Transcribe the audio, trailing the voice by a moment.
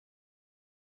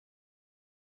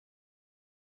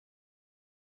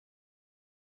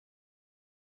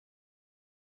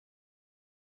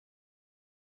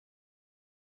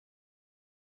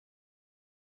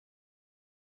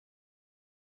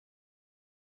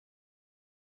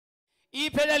i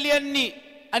phela lian ni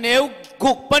aneu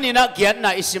guk panina giat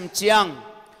na isim chiang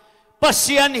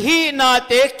pasian hi na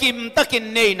te kim takin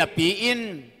nei na pi in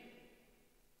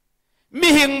mi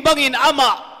hing bangin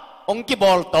ama ong ki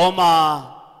bol toma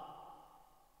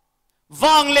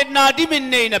wang let na dimin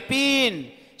nei na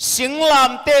pin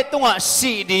singlam te tunga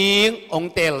si ding ong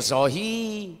tel zo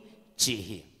hi chi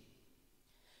hi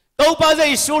to pa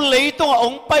dei su lei tunga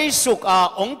ong pai suk a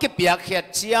ong ki piak khiat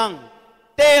chiang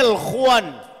tel khuan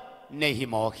nei hi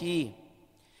mo hi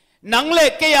nang le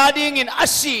ke ya ding in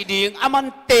asi ding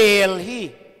aman tel hi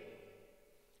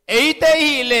eite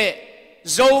hi le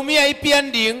zomi ai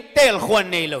pian ding tel khuan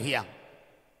nei lo hiang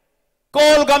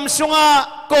kol gam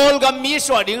sunga kol gam mi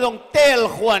so ding long tel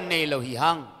khuan nei lo hi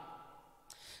hang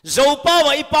zo pa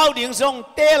wa i pau ding song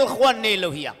tel khuan nei lo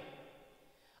hiang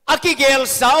akigel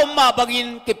sa ma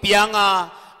bangin ke pianga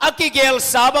akigel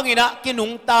sa bangina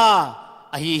kinung ta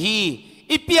a hi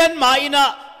ipian ma ina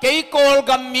kei kol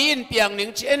gam min piang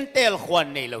ning chen tel khuan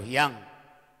nei lo hiang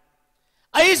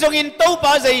ai zong in to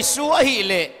pa jaisu a hi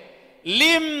le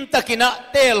lim takina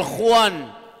tel khuan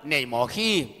nei mo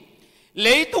hi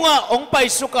leitunga ong pai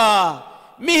suka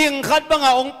mi hing khat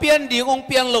banga ong pian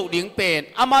lo ding pen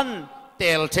aman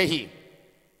tel the hi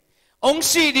ong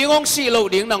si lo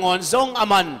ding na ngon zong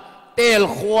aman tel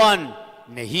khuan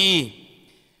nei hi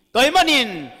toy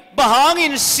manin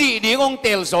bahangin si ding ong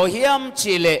tel zo hiam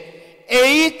chile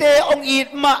eite ong it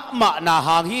ma na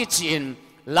hang hi chin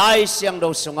lai siang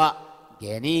do sunga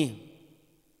geni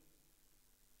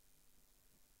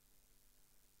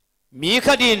mi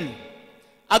khadin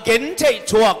again thei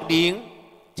chuak ding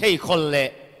thei khol le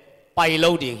pai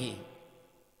lo ding hi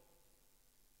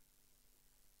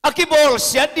akibol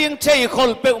sia ding thei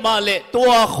khol pe ma le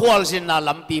tua khwal sin na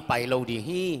lampi pai lo ding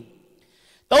hi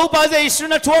to pa jai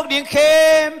suna chuak ding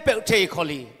khem pe thei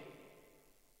kholi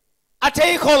a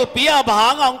thei khol pia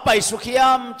bang ang pai su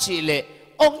khiam chi le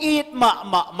ong it ma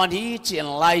man hi chin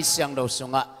lai siang do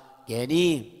sunga ke ni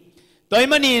toy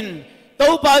manin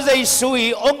to pa jai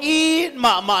sui ong it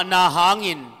ma na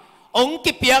hangin ong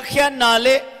ki piak khian na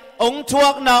le ong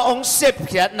chuak na ong sep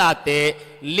khiat na te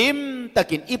lim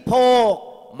takin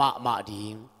iphok ma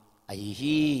ding ai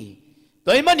hi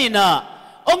toy manina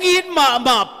ong it ma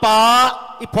pa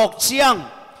iphok chiang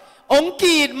ong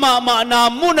ki ma na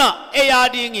muna eya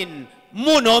ding in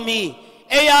munomi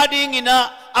eya ding in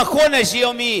a khona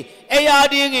siomi eya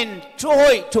ding in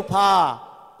chuhoi thupa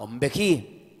om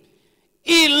bekhi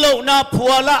i lo na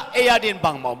phuala eya din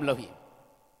bang mom lo hi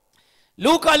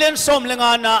lukalen som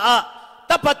lenga na a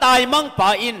tapatai mang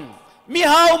pa in mi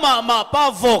hau ma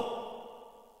pa vok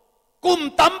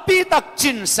kum tampi tak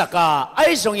chin saka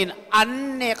ai zong in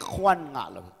annek khwan nga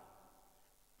lo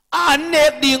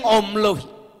annek ding om lo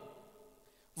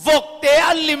vok te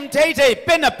an lim thei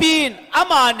pen a pin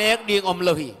ama nek ding om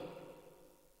lo hi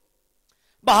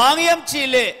bahang yam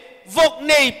chile vok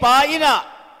nei pa ina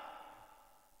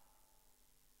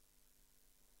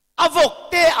avok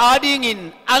te ading in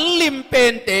anlim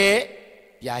pen te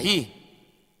ya hi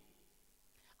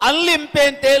anlim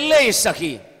pen te lei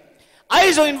sakhi ai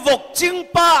zo in vok ching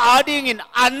pa ading in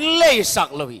an lei sak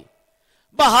lo hi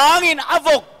bahang in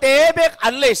avok te bek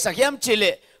an lei sakyam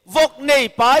chile vok nei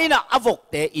pa ina avok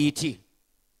te i thi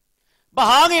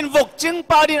bahang in vok ching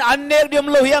pa din an nek dim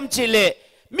lo hiam chile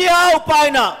miao pa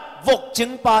ina vok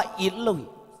ching pa i lo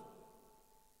hi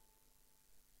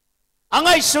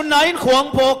angai sunain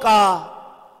khuang phoka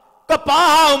ka pa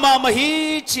hau ma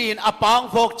hi chin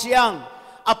apang phok chiang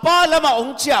apa lama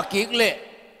ong chia kik le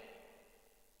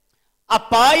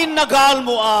apa in nagal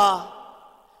mu a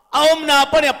aom na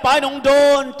pa ne pa nong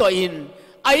don to in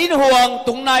ain huang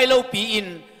tung nai lo pi in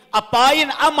apa in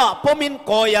ama pomin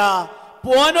koya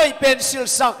puanoi pencil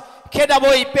sak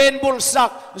khedaboi pen bul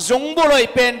sak zungbuloi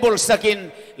pen bul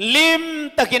sakin lim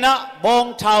takina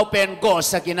bong thau pen go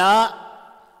sakina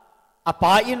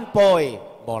apa in poi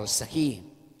bol sakhi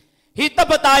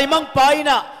hitapatai mang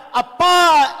paina apa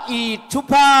i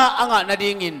thupa anga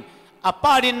nadingin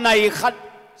apa din nai khat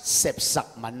sep sak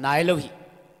man nai lo hi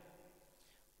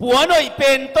puanoi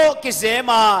pen to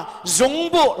kisema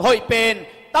zungbu hoi pen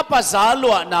tapaza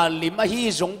lua na lima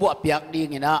hi zungbu apiak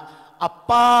dingina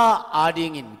apa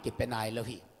adingin kipenai lo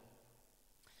hi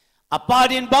apa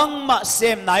din bang ma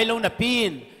sem nai lo na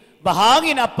pin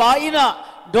bahangin apa ina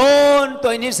don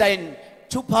to ini sain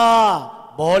chupa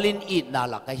bolin it na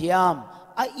lakahiam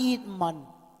a it man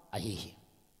ahi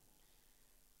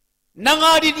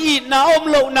nangadin it na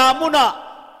omlo na muna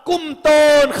kum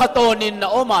ton khatonin na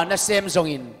oma na sem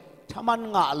zongin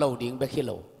thaman nga lo ding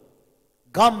bekhilo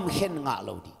gam khen nga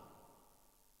lo di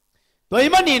toy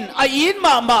manin a in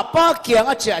ma pa kyang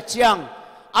a cha chiang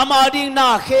ama ding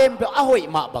na khem pe a hoi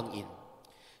ma bang in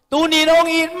tu ni ong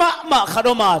in ma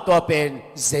khadoma to pen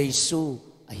Jesu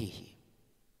ai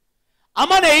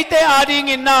aman eite ading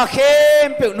in na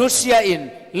khem pe nusia in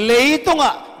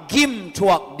leitunga gim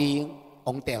thuak ding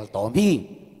ong tel to mi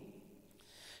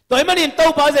toy manin to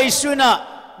pa Jesu na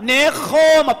ne kho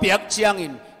ma piak chiang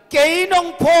in ke nong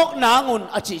phok nangun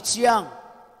achi chiang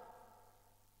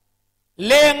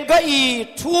leng ga i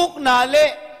thuk na le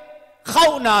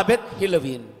khau na bet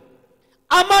hilawin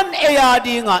aman eya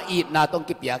dinga i na tong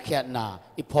ki piak khiat na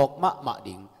i phok ma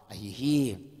ding a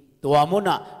hi tua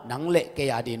muna nang le ke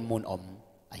ya din mun om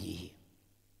a hi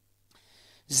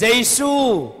Jesu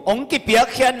ong ki piak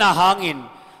khiat na hangin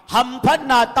ham phat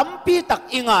na tampi tak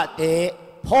inga te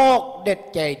phok det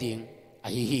ke ding a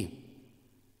hi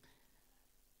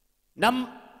nam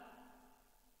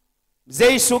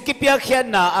Jesu ki piak khiat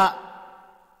na a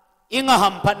inga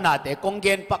ham phat na te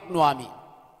konggen pak nuami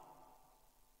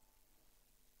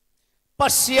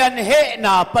Pasian he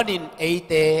na panin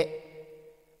eite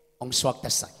ong swak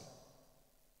tasak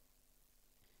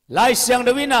lai siang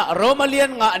dawina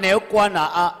Romalian nga neu kwana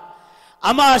a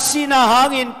ama sina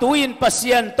hangin tuin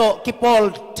pasian to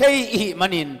kipol tei i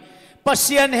manin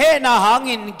pasian he na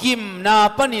hangin gim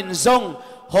na panin zong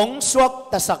hong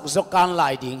swak tasak zokan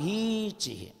lai ding hi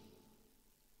chi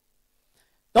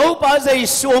to pa zai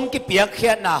suong ki piak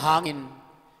khiat na hangin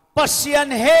Pasian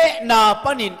he na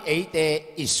panin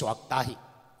eite iswak tahi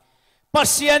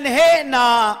Pasian he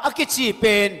na akichi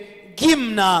pen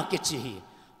gim na kichi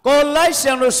ko lai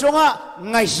siang lo sunga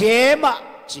ngai jema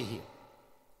chi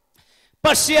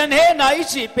Pasian he na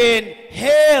ichi pen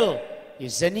hel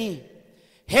izani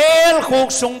hel khok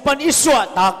sung pan iswa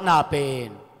tak na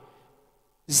pen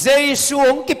Jesu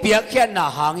ong ki piak khian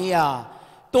na hangia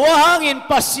to hangin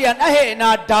pasian a he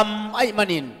na dam ai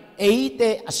manin eite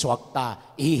aswak ta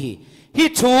hi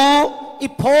thu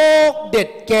ipok det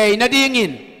ke na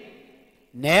dingin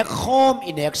nek khom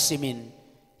inek simin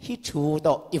hi thu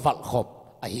to iwal khop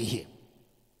ai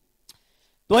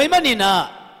toy manina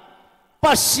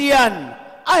pasian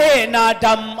ahe na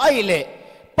dam ai le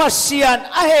pasian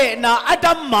ahe na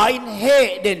adam main he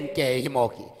den ke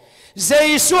himoki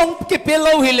Jesu ki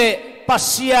pelo hile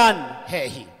pasian he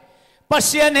hi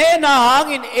pasian he na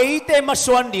hangin eite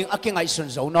maswan ding akingai sun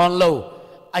zo non lo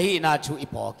ahi na chu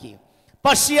ipoki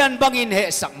pasian bangin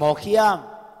he sak mo khiam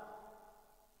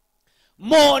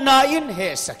mo na in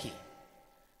he saki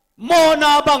mo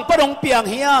na bang parong piang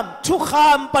hiam chu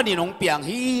kham paninong piang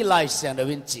hi lai sian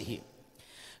dawin chi hi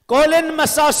kolen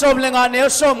masa som lenga ne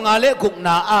som nga le guk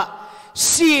na a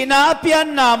si na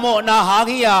pian na mo na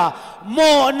hangia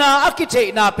mo na akite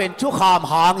na pen chu kham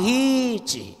hang hi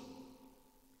chi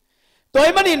toy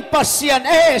manin pasian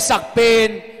sak pen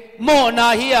mo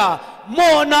na hiya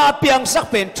mo na piang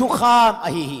sak pen thu kham a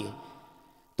hi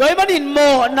toy manin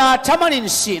mo na chamanin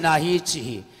si na hi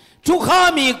chi thu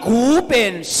khami gu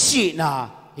pen si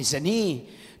na isani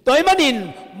toy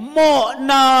manin mo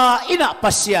na ina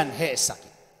pasian he sak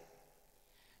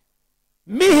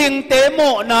mi hing te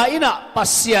mo na ina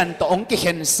pasian to ong ki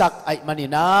hen sak ai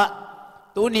manina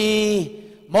tuni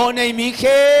mo nei mi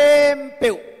khem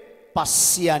pe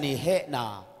pasiani he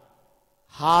na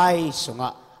hai sunga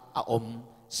a om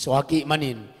swaki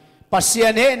manin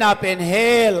pasian he na pen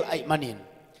hel ai manin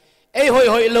ei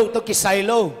hoi lo to ki sai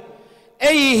lo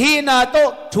ei hi na to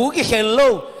thu ki khen lo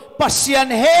pasian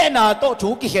he na to thu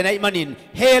ki khen ai manin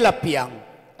hela piang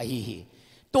ai hi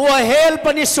tua hel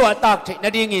pani swa tak the na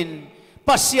dingin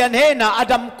pasian he na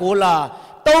adam kula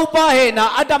to pa he na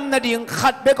adam na ding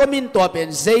khat be ko min to pen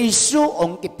Jesu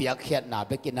ong ki piak khiat na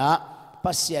be kina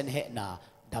pasian he na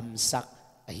dam sak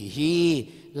hi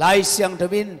lai siang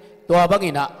thawin to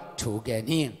bangina thu ge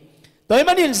ni toy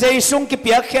manin Jesu ki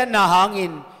piak khiat na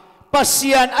hangin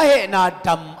pasian a he na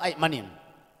dam ai manin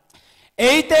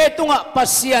eite tunga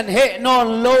pasian he non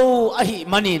lo a hi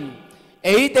manin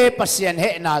eite pasian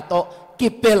he na to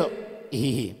kipel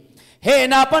hi he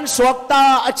na pan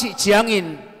suakta achi chiangin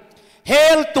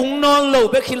hel tung non lo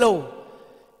be khilo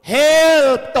hel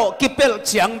to kipel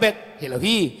chiang bek hilo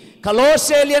hi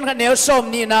kalose lian ka neo som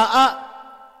ni na a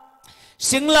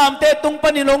singlam te tung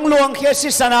paninong luang khia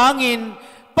si sanangin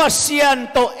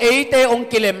pasian to eite ong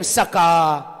kilem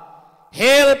saka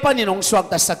hel paninong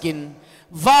suakta sakin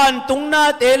van tung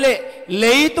na te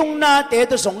le tung na te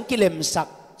to song kilem sak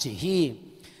chi hi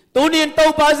tunin to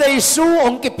pa Jesu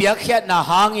ong ki piak khiat na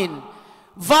hangin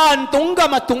van tung ga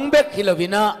ma tung bek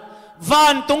hilovina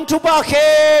van tung chupa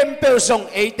khem pe song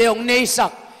eite ong nei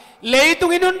sak leitung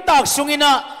inun tak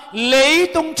sungina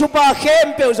leitung chupa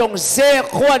khem pe song ze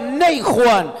khwan nei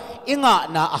khwan inga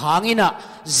na hangina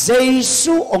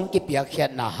Jesu ong ki piak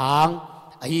khiat na hang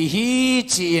ai hi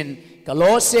chin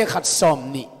kalose khat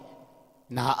som ni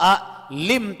na a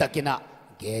lim takina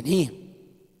geni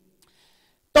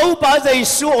to pa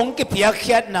Giêsu ong ki pia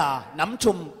khiat na nam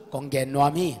chum kong gen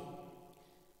noami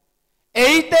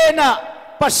eite na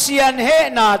pasian he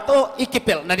na to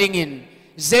ikipel na ringin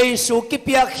Giêsu ki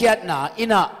pia khiat na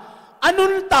ina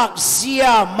anun tak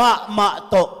sia ma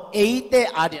to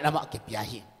eite adi na ma ki pia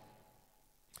hi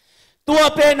tua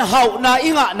pen hau na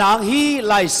inga nang hi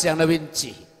lai siang na win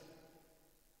chi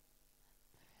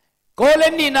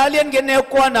kolen ni na lian gen neu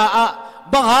kwa na a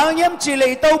bang hang yam chi le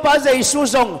to pa Giêsu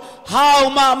zong hau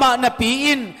ma na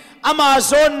pi in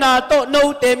Amazon na to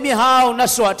no te mi hau na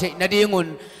swa the na dingun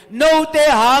no te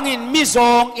hangin mi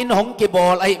zong in hong ki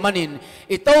bol ai manin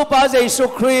ito pa Giêsu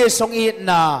Christ song it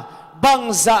na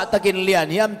bang za takin lian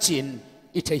yam chin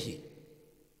i the hi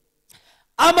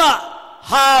ama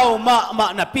hau ma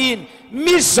na pin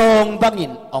mi zong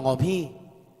bangin ongom hi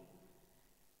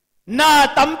na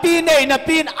tampi nei na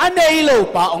pin anei lo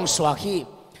pa ong swa hi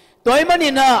toy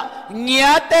manina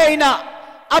ngia te na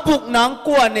abuk nang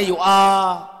kwa ne yu a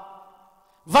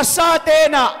vasa te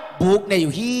na buk ne yu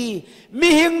hi mi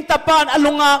hing tapan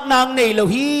alungak nang nei lo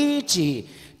hi chi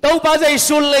to pa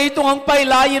Giêsu lei tung ang pai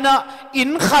lai na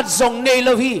in khat zong nei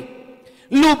lo hi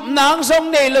lup nang zong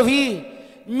nei lo hi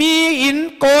mi in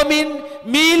komin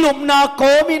mi lup na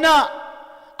komina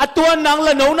atuan nang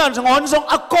la no nan ngon zong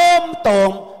akom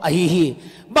tong a hi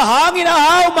bahangin a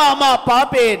hau ma pa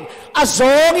pen a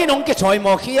zong in ong ke choi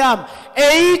mo khiam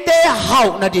eite hau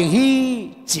na ding hi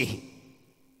chi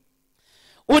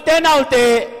uten autte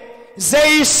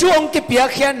Giêsu ong ki pia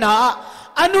khian na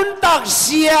anun tak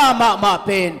sia ma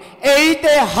pen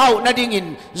eite hau na ding in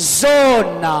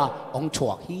zon na ong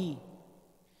chuak hi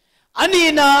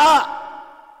ani na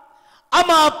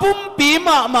ama pumpi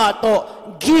ma to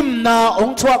gim na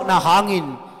ong chuak na hangin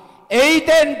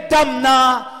eiten dam na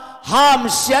ham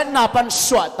sian na pan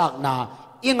swa tak na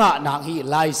inga nang hi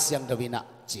lai siang dawina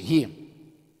chi hi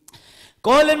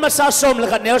kolen masa som la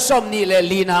kan som ni le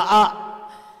lina a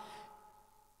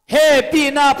he pi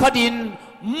na phadin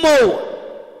mo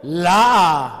la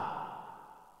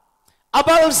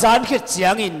abal zan khit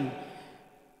chiangin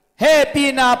he pi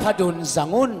na phadun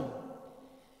zangun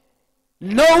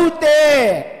no te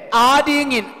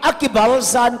ading in akibal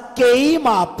zan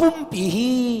keima pumpi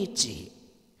hi chi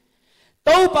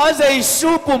to pa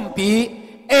Giêsu pumpi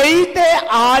eite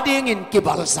ading in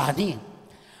kibal zani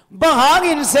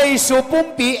bahangin Giêsu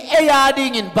pumpi e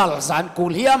ading in balzan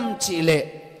kulhiam chi le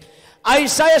ai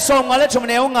sai som ngale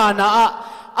chumneu nga na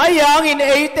ayang in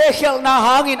eite khel na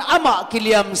hangin ama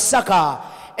kiliam saka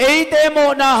eite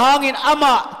mo na hangin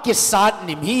ama kisat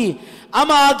nim hi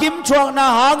ama kim chuang na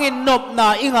hangin nop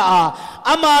na inga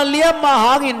ama liam ma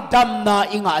hangin dam na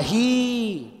inga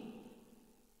hi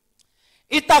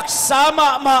itak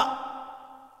sama ma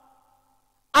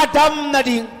adam na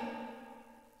ding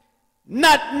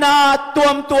nat na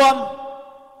tuam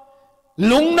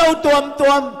lung nau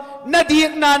tuam na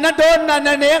dik na don na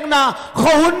nek na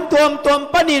khawun tuam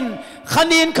panin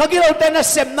khanin khagil te na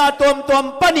sem na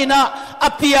tuam panina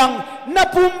apiang na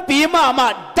pumpi ma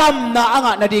dam na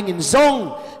anga na ding in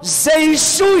zong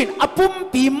Giêsu in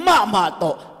apumpi ma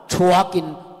to chuakin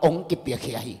ong ki pia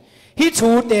hi hi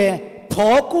chu te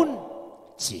phokun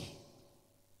chi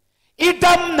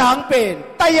idam nang pen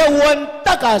tayawan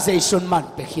taka Giêsu man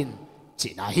pekin chi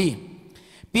na hi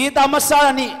pi ta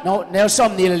masani no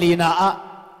nelsom ni lina a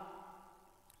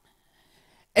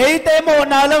eite mo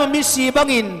na lama mi si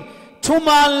bangin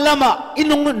thuman lama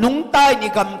inung nung tai ni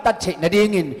gam tat che na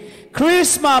dingin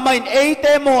Christmas main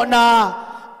eite mo na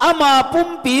ama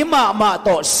pumpi ma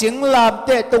to singlam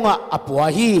te tunga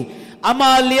apua hi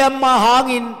ama liam ma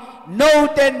hangin no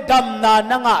ten dam na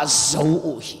nanga zau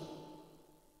u hi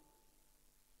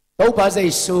to pa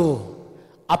Giêsu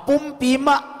apumpi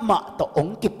ma to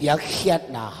ong ki pia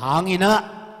khiat na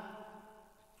hangina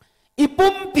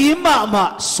ipumpi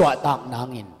ma swa tak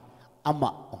nangin ama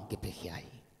ong ki pe hiai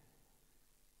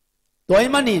toy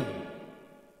manin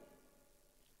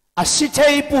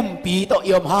asithei pumpi to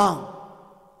yom hang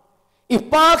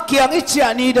ipa kiang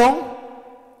ichia ni dong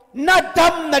na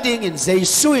dam na ding in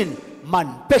Giêsuin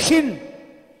man pekin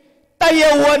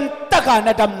tayawan taka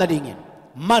na dam na ding in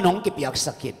manong ki piak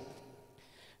sakit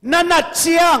na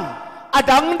chiang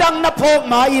adang na phok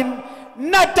ma in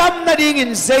na dam na ding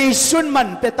in Giêsun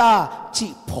man peta chi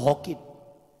phokin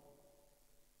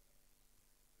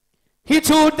hi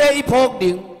chu te i phok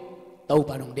ding tau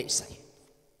panong de sai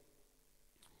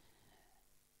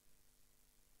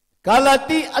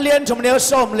kalati alian chumneu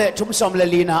som le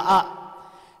lina a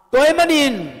toy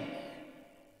manin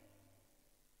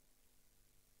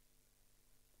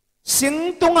sing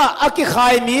tunga aki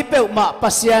khai mi pe ma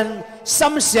pasian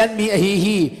sam sian mi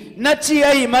hi na chi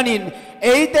ai manin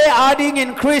eite ading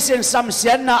in Christian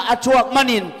samsian na achuak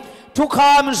manin thu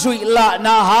kham zui la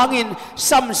na hangin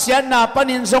samsian na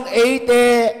panin zong eite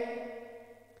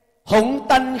hong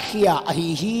tan khia hi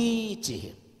hi chi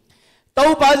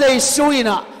tau ba dei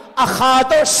suina a kha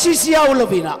to sisiau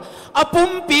lovina apum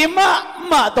pi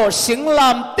ma to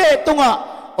singlam te tunga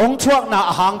ong chuak na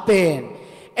hang pen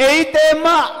eite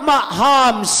ma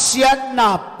ham sian na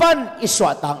pan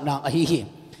iswa tang nang hi hi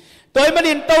toy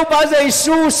manin tau ba dei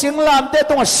su singlam te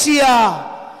tunga sia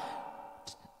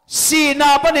si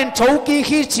na panin chouki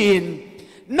khi chin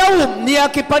naum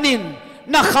nia ki panin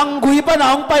na khangui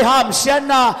panang pai ham sian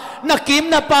na kim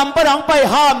na pam panang pai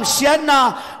ham sian na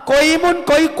koi mun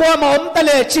koi kwa ma om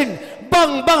tale chin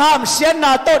bang ham sian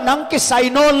na to nang ki sai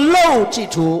no lo chi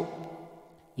thu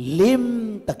lim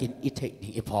takin i thei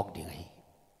ding i phok ding ai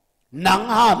nang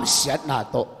ham sian na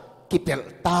to ki pel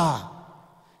ta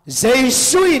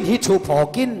jesuin hi thu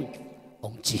phokin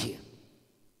ong chi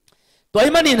toy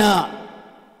manina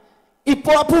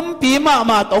ipo pum pi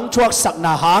ma tong chuak sak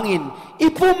na hangin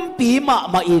ipum pi ma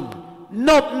in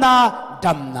nop na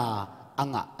dam na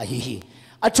anga ahi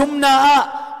achum na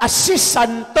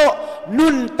asisan to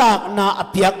nun tak na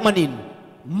apiak manin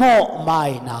mo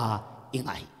mai na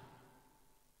ingai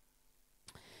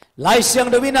lai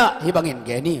siang dawina hibangin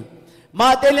geni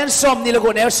ma telen som nilago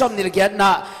ne som nilgiat na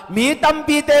mi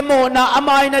tampi te mo na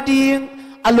amai na ding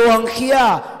aluang khia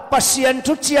pasian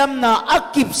thu chiam na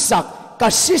akip sak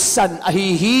kasisan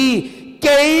ahi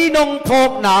kei nong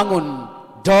phok nangun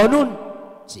donun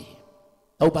chi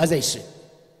tau ba zai se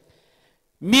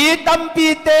mi tampi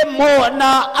te mo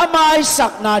na amai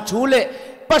sak na chule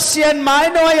pasian mai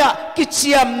noya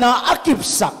kichiam na akip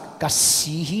sak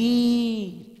kasihi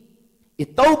i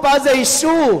tau ba zai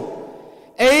su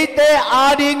eite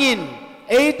adingin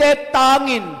eite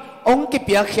tangin ong ki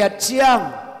pia khiat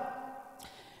chiang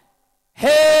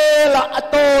hela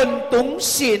aton tung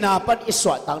si na pan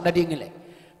iswa tang na ding le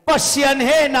pasian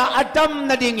he na adam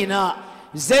na ding ina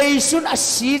jaisun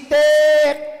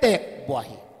asitek tek buai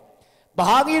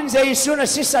bahangin jaisun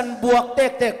asisan buak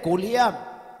tek tek kuliam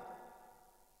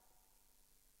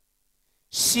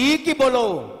si ki bolo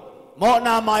mo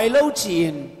na mai lo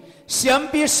chin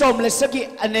siam pi som le saki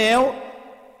aneu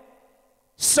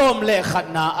som le khat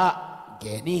na a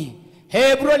geni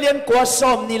hebron kwa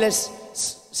som ni le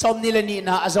som nila ni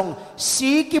na azong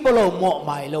si ki bolo mo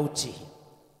mai lo chi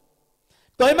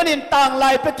toy manin tang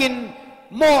lai pekin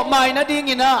mo mai na ding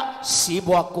ina si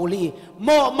bua kuli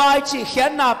mo mai chi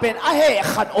khian na pen a he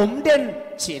khat om den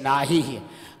chi na hi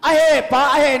a he pa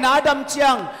a he na dam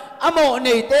chiang amo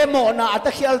nei te mo na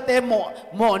atakhial te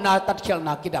mo na tatkhial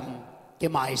na kidam ke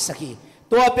mai saki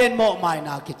to pen mo mai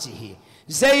na ki chi hi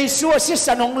jesu si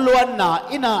sanong luan na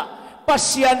ina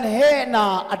pasian he na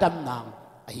adam nang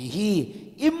hi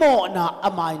imo na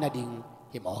amai na ding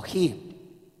himo hi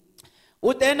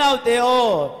utenaw teo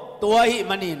tua hi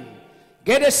manin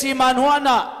gede si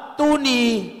manhuana tuni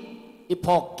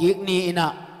ipok kik ni ina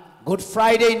Good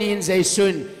Friday ni in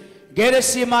jaisun gede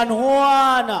si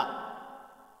manhuana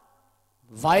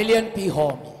violent pi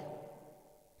hom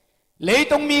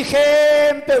leitong mi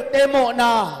khem pe temo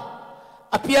na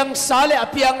apiang sale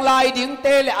apiang lai ding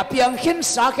tele apiang hin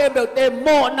sa khem pe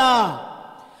temo na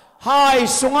hai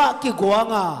sunga ki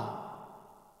guanga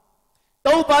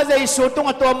tau ba jai su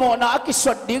tunga to mo na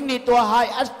akisot ding ni to hai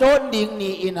aston ding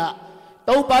ni ina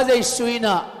tau ba jai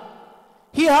suina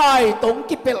hi hai tong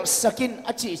ki pel sakin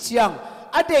achi chiang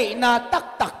ade na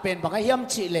tak pen banga hiam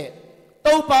chi le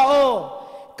tau ba o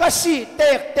kasi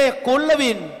tek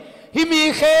kulawin hi mi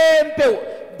khem pe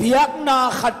biak na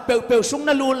khat pe sung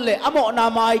na lun le amo na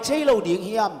mai chei lo ding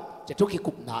hiam che thu ki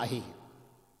kup na hi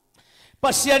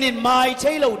pasian in mai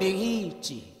chei lo ding hi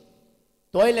chi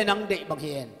toy le nang de bang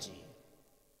hian chi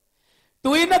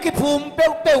tuina ki phum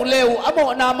pe leu amo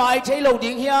na mai chei lo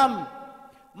ding hiam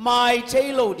mai chei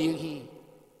lo ding hi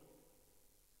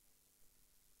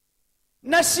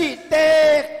nasi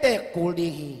tek kul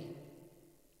ding hi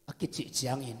akichi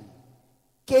chiang in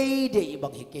kei de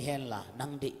bang hi ke hen la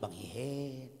nang de bang hi he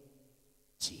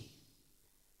chi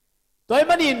toy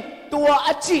manin tua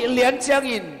achi lian chiang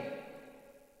in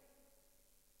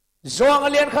zoang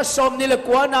alian kha som ni le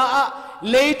kwa na a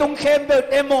leitung khem be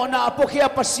emo na apokhia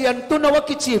pasian tunawa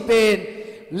ki chi pen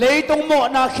leitung mo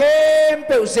na khem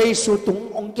pe jesu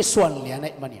tung ong ki swan lian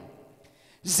ai manin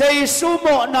jesu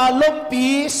mo na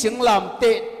lompi singlam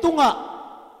te tunga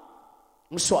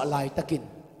ngso lai takin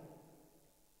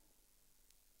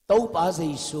tau pa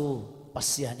jesu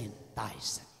pasianin tai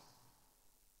san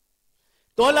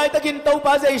to lai takin tau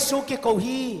pa jesu ki ko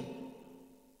hi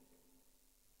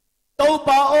tau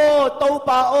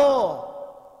pa o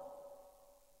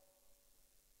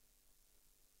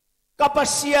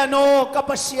kapasiano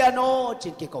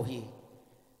chin ki ko hi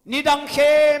nidang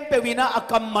khem pe wina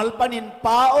akam mal panin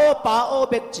pao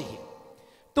bek chi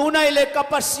tunai le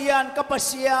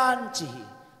kapasian chi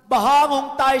bahangong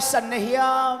tai san na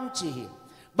hiam chi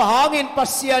bahangin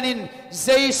pasianin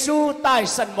Jesu tai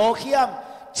san mo hiam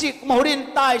chik morin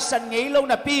tai san ngei lo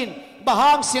na pin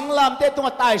bahang singlam te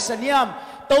tung tai san hiam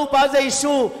tâu ba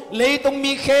Giêsu lấy tung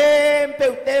mi khem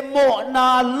bèo te mo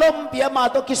na lom bia ma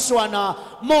to kiswana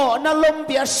mo na lom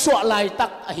bia swa lai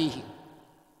tak ai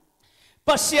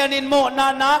pasianin mo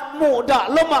na nak mu da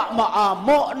loma ma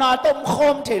mo na tom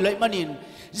khom the lai manin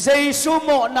Giêsu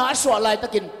mo na swa lai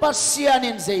takin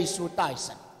pasianin Giêsu tai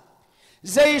san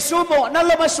Giêsu mo na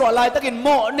loma swa lai takin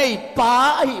mo nei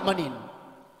pa ai manin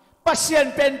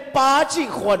pasian pen pa chi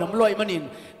khonam loi manin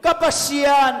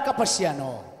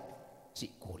kapasiano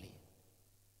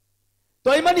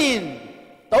tôi manin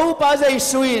tàu ba dây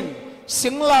suin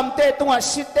singlam te tunga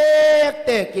sitek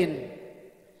tekin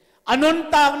anun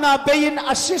tang na bein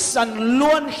asisan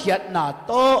luan hiat na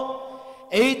to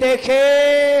ei te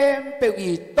khem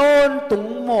pewi ton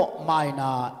tung mo mai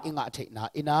na inga the na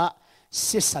ina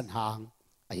sisan hang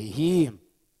ai hi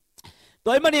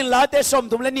tôi manin la te som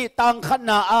tum le ni tang khat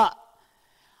na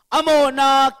amo na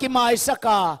kimai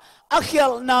saka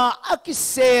akhial na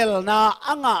akisel na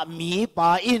anga mi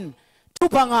pa in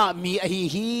tupanga mi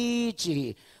hi chi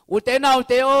utenau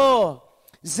teo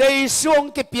Jesu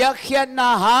ke piak khian na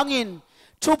hangin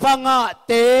tupanga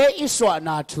te iswa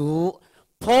na thu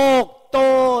phok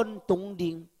ton tung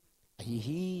ding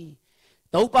hi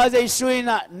tau pa Jesu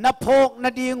na phok na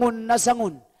dingun na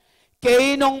sangun ke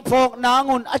nong phok na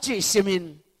ngun achi simin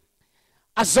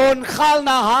azon khal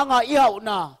na hanga ihau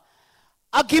na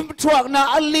agim thuak na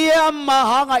aliam ma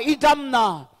hanga idam na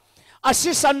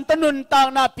asisan tanun tang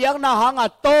na piang na hanga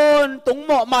ton tung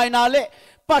mo mai na le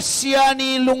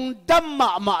pasiani lungdam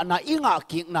ma na inga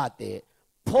king na te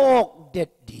phok det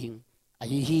ding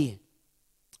ai hi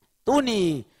tuni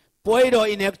poido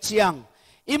inek chiang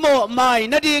imo mai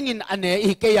na ding in ane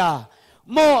ikeya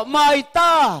mo mai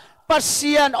ta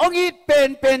pasian ongit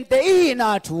pen te i na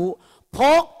thu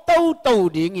phok tau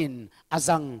ding in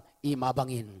azang ima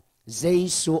bangin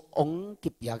Jesu ong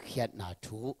kipyak hiat na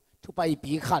thu pai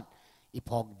pi khat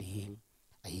ipok ding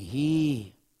ai hi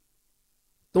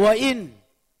tua in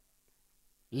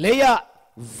leya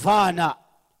vana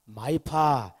mai pha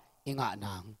inga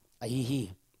nang ai hi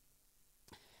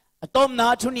atom na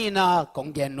thuni na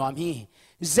konggen nuam hi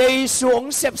Jesu ong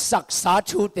sep sak sa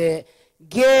thu te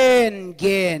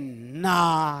gen na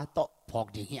to phok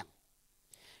ding hiang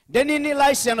denin ni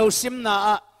lai sian o sim na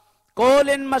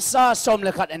kolen masa som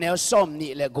le khat anel som ni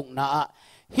le gung na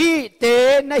hi te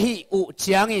na hi u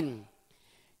chiangin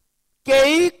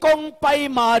kei kong pai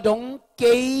ma dong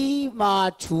kei ma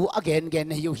chu again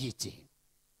na yu hi chi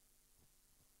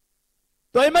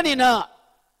toy manina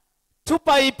thu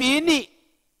pai pi ni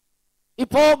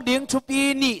ipok ding thu pi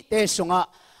ni te sunga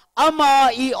ama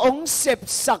i ong sep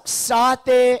sak sa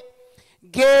te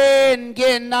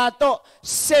gen na to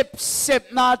sep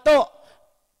na to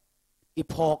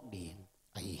ipok ding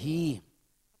ai hi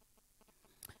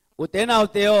utenau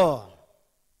teo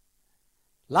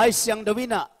lai siang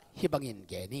dawina hibangin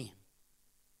geni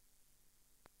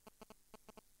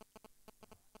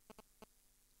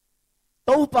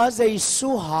tau pa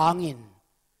Jesu hangin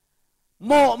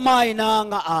mo mai na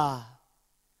nga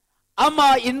ama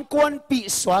in kwan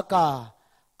pi swaka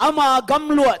ama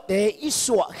gamlua te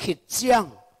iswa khit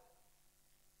chiang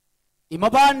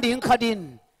imaban ding khadin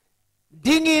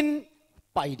dingin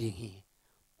pai ding hi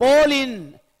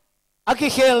polin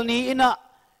akikhel ni ina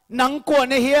nang ko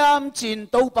ne hiam chin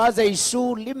to pa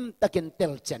Jesu lim takin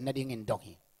tel chen na ding in dong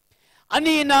hi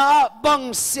ani na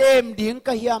bang sem ding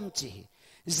ka hiam chi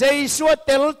Jesu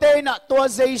tel te na to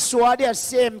Jesu dia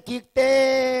sem ki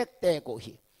te ko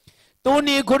hi tu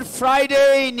ni Good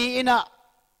Friday ni ina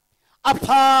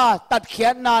apa tat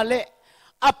khian na le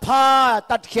apa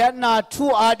tat khian na thu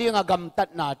ading agam tat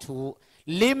na thu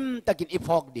lim takin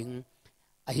ipok ding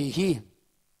ai hi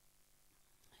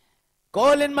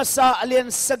kolen masa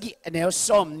alian sagi anel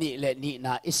som ni le ni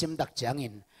na isim dak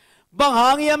changin bang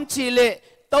hangiam chi le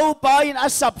to pa in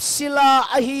asap sila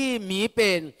ahi mi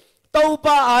pen to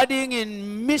pa ading in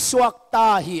miswak ta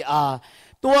hi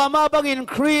tua ma bangin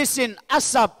Chrisin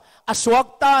asap aswak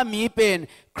ta mi pen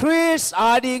Chris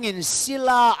ading in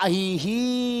sila ahi hi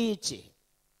chi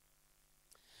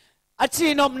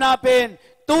achinom na pen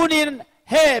tunin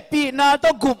happy na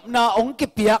to gup na ong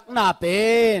kipiak na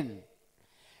pen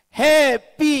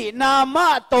happy na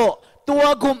ma to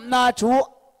tua gup na chu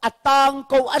atang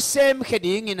ko asem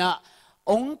kheding ina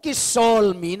ong ki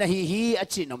sol mi na hi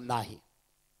achinom na hi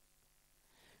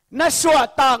na suwa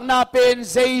tak na pen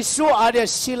Jesu adia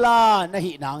sila na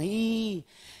hi nang hi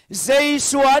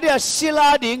Jesu adia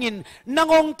sila dingin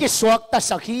nangong kiswak ta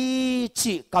sakhi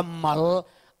chi kamal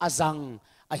azang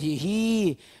ahi hi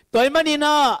toy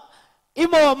manina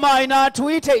imo mai na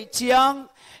thui thei chiang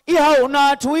i hau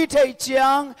na thui thei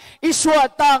chiang i suwa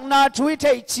tak na thui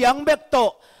thei chiang bek to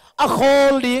a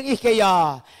khol ding i keya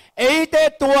eite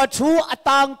tua thu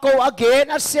atang ko again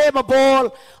a sema bol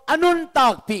anun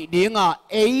tak pi dinga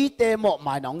eite mo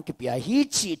mai nong ki pia hi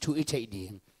chi thu i thei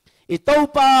ding i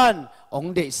topan ong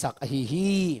de sak a hi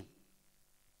hi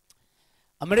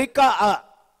America a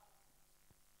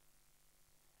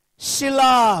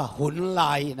sila hun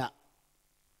lai na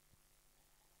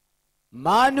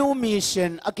manu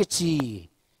mission akichi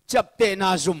chapte na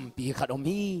zum pi khadom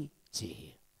hi chi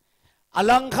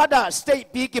alang khada state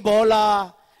pi ki bola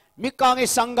mikang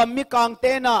isangam mikang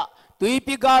tena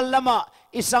tuipi gal lama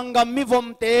isangam mi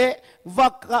vom te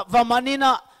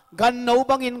vamanina gan no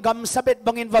bangin gam sabet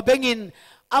bangin vabengin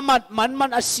amat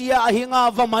man asia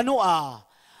ahinga vamanu a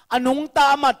anung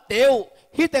ta amat teu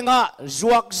hitenga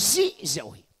zuak zi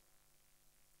zewi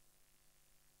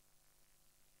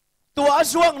tua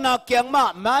zuak na kyang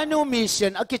ma manu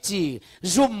mission akichi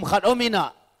zum khat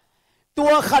omina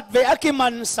tua khat ve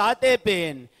akiman sa te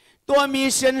pen tua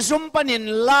mission zum panin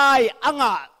lai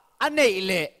anga anei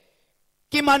le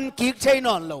kiman kik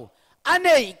chainon lo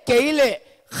anei keile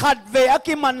khat ve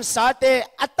akiman sa te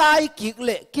atai kik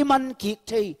le kiman kik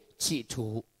chei chi thu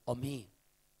omi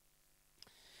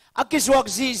akiswak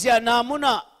zi zia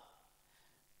namuna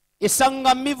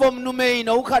isangam mi vom numei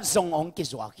no khat song ong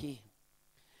kiswak hi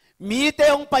mi te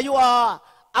ong payua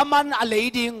aman a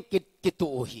leading kitu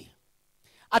hi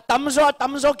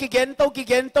atamzo ki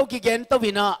gento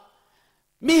vina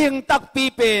mi hing tak pi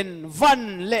pen van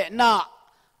le na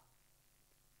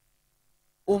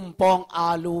umpong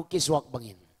alu kiswak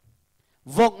bangin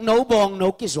vok no bong no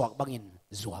kiswak bangin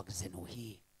zuak zenu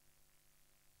hi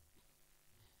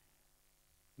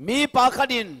mi pa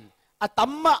khadin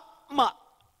atamma ma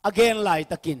again lai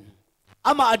takin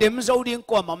ama adem zoding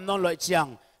ko mam non loi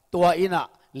chiang tua ina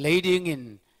leading in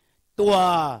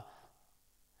tua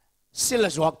sila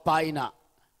zuak pa ina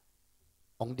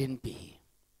ong din pi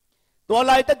tua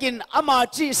lai takin ama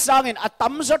chi sangin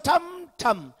atam zo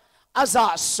tham aza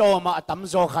soma atam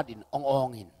zo khadin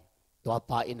ong in tua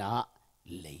pa ina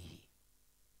lei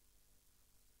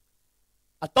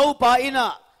atau pa ina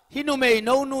hinumei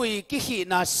no nui ki hi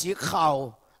na si khaw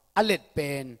alet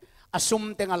pen asum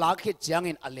tenga lakhit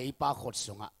chiangin alei pa khot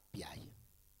sunga piai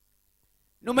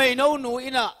numei no nu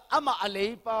ina ama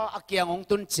alei pa akyang ong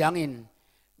tun chiangin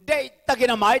dei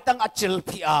takin amai tang achil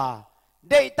phia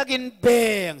dei takin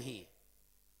beng hi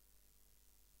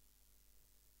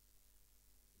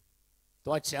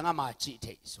to chianga ma chi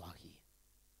thei swa hi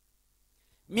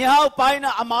mi hau paina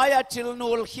amaya chil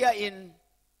nul khia in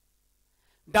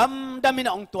damin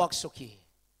ong tuak sukhi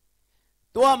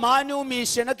tua manu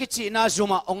mission akichi na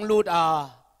zuma ong lut a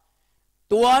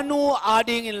tua nu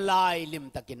ading in lai lim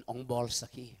takin ong bol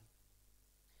sakhi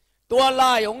tua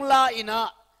lai ong la ina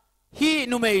hi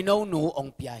numei no nu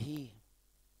ong pia hi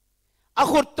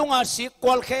akhut tunga si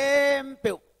kwal khem pe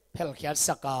phel khiat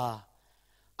saka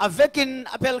avekin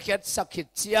apel khiat sakhit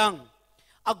chiang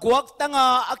agwak tanga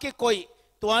akikoi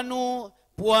tua nu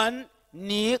puan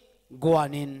nik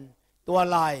guanin tua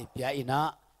lai pia ina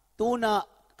tuna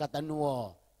katanuo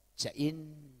cha in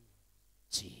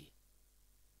chi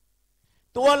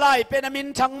tua lai penamin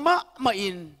thangma ma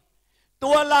in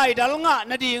tua lai dalnga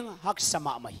nading hak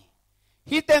sama mai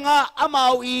hitenga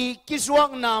amau i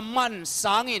kiswang na man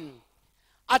sangin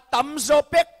atam zo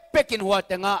pekin huwa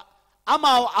tenga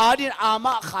amau adin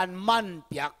ama khan man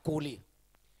piak kuli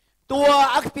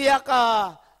tua akpiaka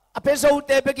apezo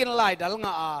te pekin lai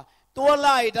dalnga a tua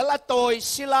lai dala toy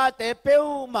sila te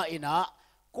peu ma ina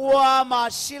kwa ma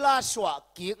sila swa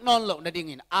ki non lo na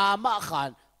dingin ama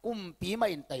khan kumpi ma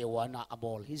in taiwana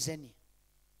abol hi zeni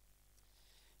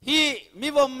hi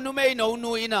mivom numei no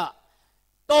nu ina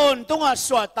ton tunga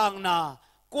swa tang na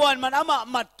kwan man ama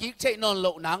mat ki chei non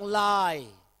lo nang lai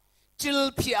chil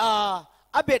phia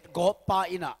abet go pa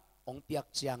ina ong piak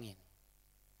chiangin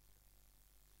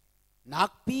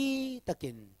nakpi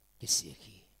takin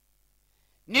kisiki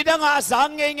nidanga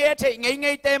sang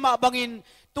ngei te ma bangin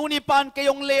tunipan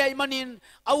kayong leay manin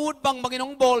awud bang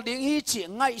banginong bol ding hi chi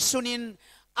ngai sunin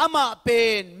ama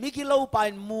pen mikilaw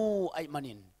pain mu ay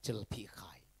manin chilpi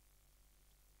khai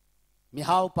mi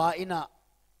hau pa ina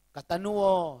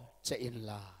katanuo cha in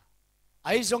la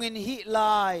ay zongin hi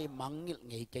lai mangil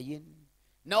ngei kayin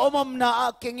na omam na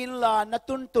akengin la na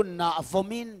tuntun na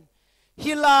avomin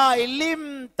hilai lim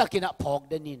takina phok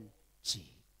denin chi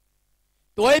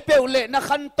tuổi bèo lệ na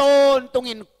khăn tôn tung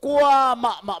in qua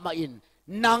mà in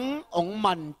nắng ông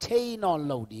man thấy non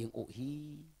lâu điên u hi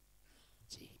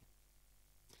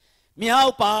mi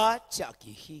hao pa cha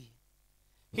ki hi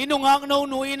hinung ang no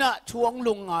nuina chuang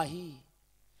lung nga hi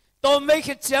tom ve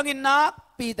khit chiang in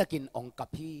nak pi takin ong kap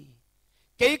hi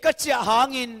ke ka cha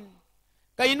hangin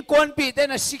ka in kon pi te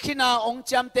na sikhina ong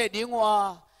cham te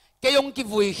dingwa ke ong ki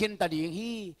vui hin ta ding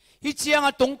hi chiang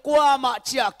a tung kwa ma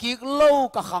cha ki lo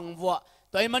ka khangwa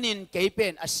toy manin ke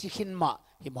pen a sikhin ma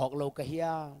him hok lo ka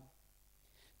hiam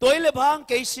toy le bang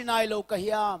ke sinai lo ka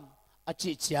hiam a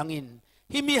chi chiang in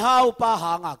hi mi hau pa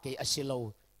hanga ke asilo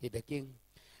hi beking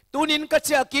tunin ka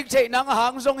cha ki che nang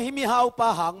hang zong hi mi hau pa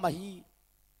hang ma hi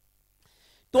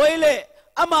toile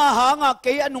ama hanga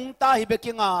ke anung ta hi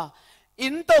bekinga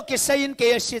in to ke sain ke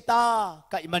sita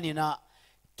ka imanina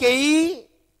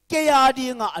ke ya di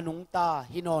nga anung ta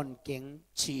hinon keng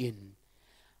chin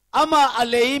ama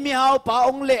alei mi hau pa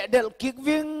ong le del kik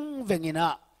ving vengina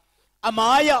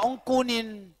amaya ong kunin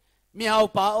mi hau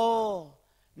pa o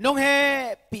nong he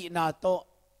pi na to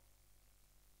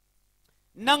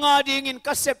nanga dingin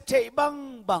kasep te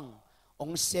bang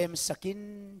ong sem sakin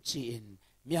chin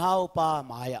mi hau pa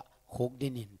maya khok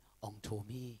dinin ong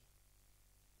thumi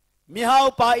mi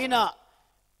hau pa ina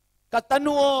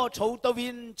katanuo chou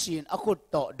tawin chin akut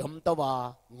to dom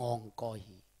tawa ngong ko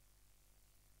hi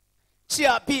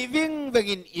chia pi ving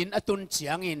vengin in atun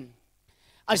chiangin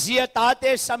azia ta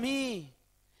te sami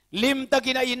lim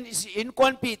takina in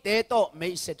kon pi te to me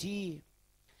sethi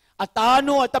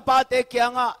atanu atapa te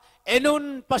kyanga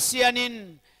enun pasianin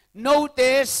no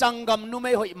te sangam nu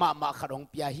me hoi ma kharong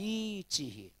pia hi chi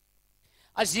hi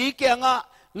azi kyanga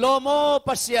lomo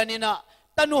pasianina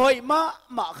tanu hoi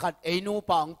ma khat einu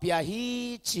pang pia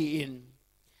hi chi in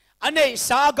anei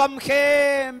sagam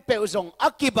khem peuzong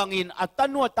akibangin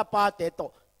atanu atapa te to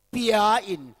pia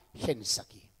in hen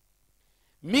saki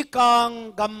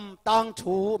mikang gam tang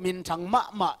thu min thang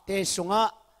ma te sunga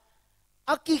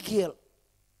akigil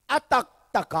atak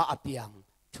taka apiang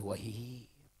thua hi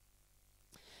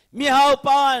mi hau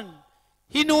pan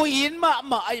hinu in ma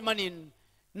ai manin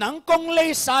nang kong le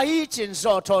sai chin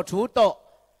zo tho thu to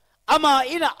ama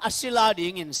ina asila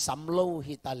ding in samlo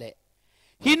hi tale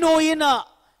hinu ina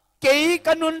ke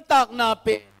kanun tak na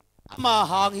pe ama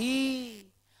hang hi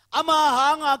ama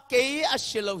hanga ke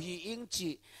asilo hi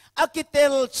ingchi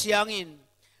akitel chiangin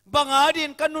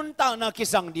bangadin kanun tak na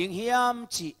kisang ding hiam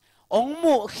chi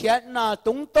ongmu khiat na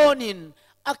tungtonin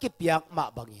akipiak ma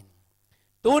bangin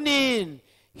tunin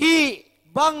hi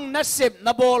bang nasep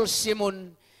nabol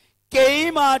simun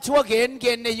keima chua gen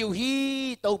ne yu hi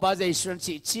to ba jai sun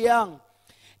chi chiang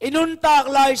inun tak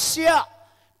lai sia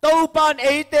to pan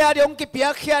e te adiong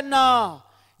kipiak khian na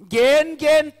gen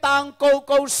tang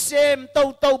ko sem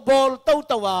to bol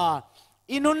to wa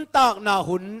inun tak na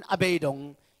hun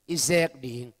abeidong izek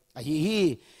ding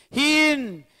hi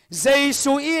hin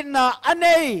jaisu ina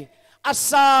anei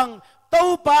asang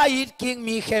to pa it king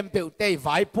mi khem pe te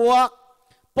vai puak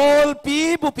pol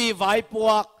pi bu pi vai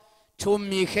puak chum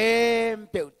mi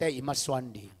khem pe te ma swan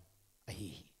ding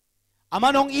hi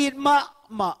amanong it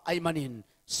ma ai manin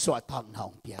swat thang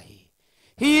naung pia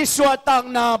hi swat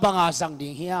tang na banga sang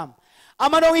ding hiam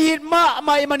amanong it ma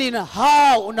ai manin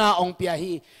hau na ong pia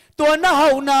hi to na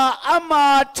hau na ama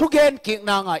thugen king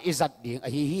na nga izat ding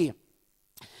hi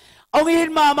ông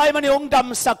in ma mai mani ông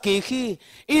dam sakki khi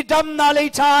I dam na lei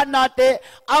cha na te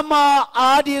ama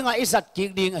adi nga izat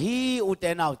king ding hi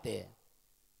ute na ute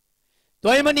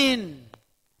toy manin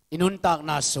inun tak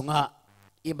na sunga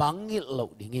ibangil lo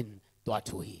dingin to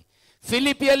athui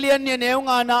Philippian Lian ni neu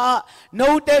nga na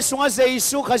no te sunga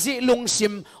Jesu khazi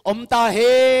lungsim om ta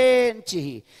hen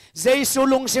chi Jesu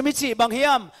lungsim chi bang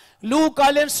hiam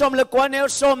Luka len som le kwa neu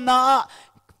som na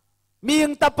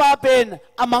miing tapa pen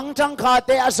amang chang kha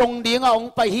te azong ding ong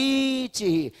pa hi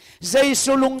chi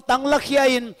Jesu lung tang lakhia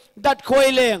in dat khoi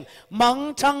leng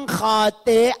mang chang kha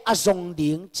te azong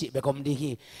ding chi bekom di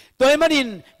hi toy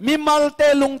manin mimal te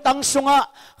lung tang sunga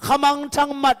khamang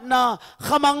chang mat na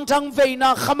khamang chang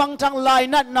veina khamang chang lai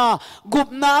nat na gup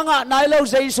na nga nai lo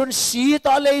Jesu si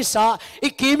to le sa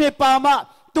ikimi pa ma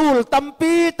tul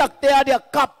tampi takte adia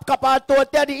kapa to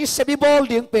te adi isebi bol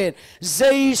ding pen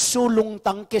Jesu lung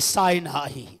tang ke sai na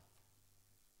hi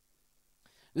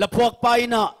la phuak pai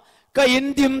na ka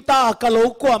indim ta ka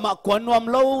lo kwa ma kwanwam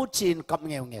lo chin kap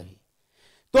ngeu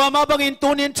to ma bangin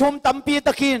tunin chum tampi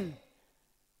takin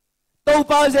to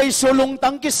pa Jesu lung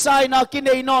tang ke sai na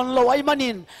kinei non lo ai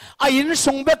manin ain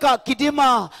sung beka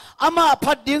kidima ama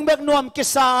phat ding bek nuam ke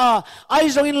sa ai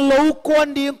zong in lo kwan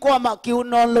ding kwa ma kiu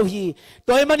non lo hi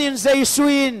toy manin Jesu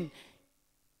in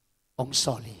ong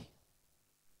soli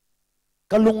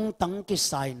kalung tang ki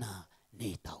sai na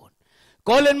ni taon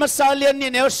kolen masalian ni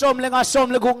neo som lenga som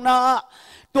leguk na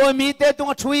tua mi te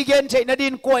tunga chui gen che na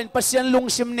din koin pasian lung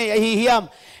sim nei hi hiam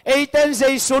eiten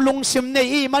Jesu lung sim nei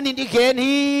hi manin i gen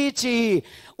hi chi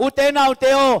uten au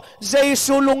teo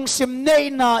Jesu lung sim nei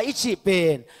na i chi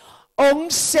pen ong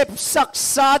sep sak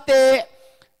sa te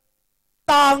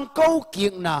tang câu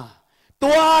kieng na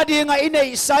tua đi ngay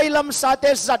này sai lam sa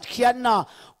te zat khian na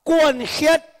quan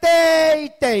khiat te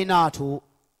te na thu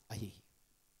ai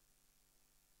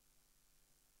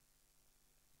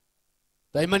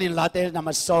tại manin la te na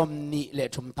ma som ni le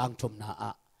thum tang thum na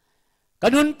a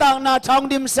kanun tang na thang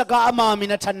dim saka ama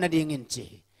mina than na ding in chi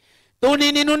tu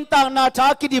ni ni nun tang na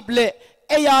tha ki dip le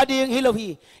eya ding hilohi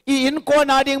i in ko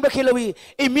na ding be hilohi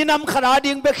i minam khara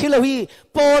ding be hilohi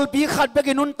pol bi khat be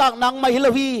kinun tang nang ma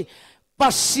hilohi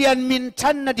Pasian min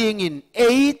than na ding in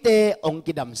eite ong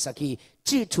kidam saki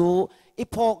chi thu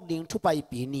ipok ding thu pai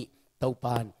pi ni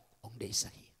taupan ong dei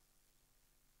saki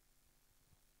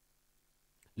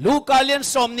Luka lian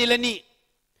som ni le ni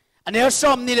anel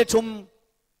som ni le thum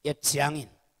et chiang in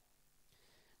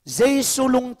Jesu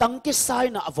lung tang ki sai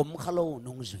na avom khalo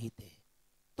nung zuite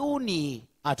tu ni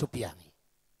a thu piang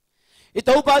i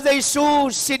taupa Jesu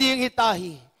siding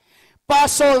hitahi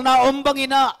pasol na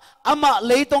ombangina ama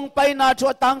leitong pai na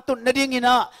chu tang tun na ding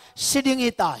ina siding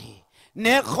hitahi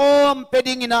ne khawm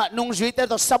peding ina nung zuite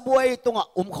to sabway tunga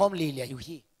khawm li le yu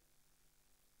hi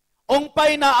ong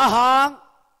pai na ahang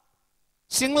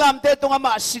singlam te tunga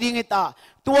ma siding ita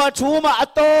tua chuma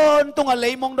aton tunga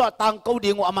leimong do tang ko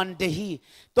dingu aman de hi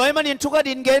toy manin chuka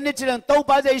din gen ni chilang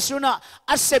taupa Jesu na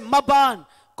asem maban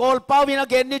kol pawin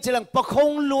again ni chilang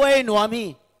pakhong luay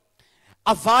nuami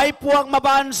avai puak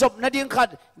maban zop na ding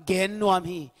khat gen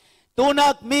nuami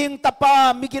tunak ming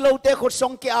tapa mikilo te khot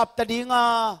song ki ap ta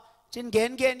dinga chin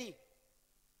gen ni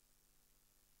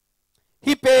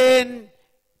hi pen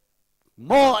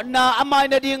mo na amai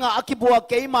na dinga akibua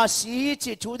ke ma si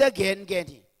chi chu da gen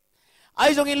ni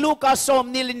ai zong in Luka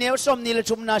som ni le neu som ni le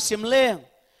chum na sim leng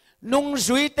nung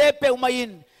zui te pe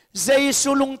umain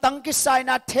Jesu lung tang ki sai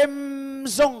na them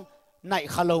zong nai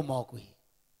khalo mo kui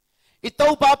ito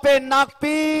pa pe nak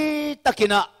pi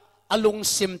takina alung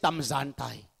sim tam zan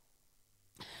tai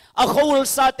a khol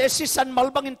sa te sisan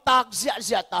malbangin tak zia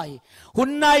zia tai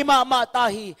hunnai ma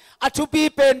tahi a chupi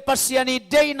pen pasiani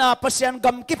deina pasian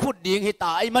gam ki phut ding hi ta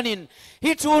ai manin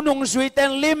hi chu nung zui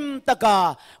ten lim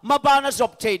taka mabana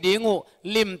zop chei dingu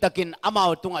lim takin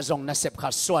amau tunga zong na sep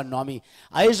kha suan nomi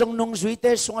ai zong nung zui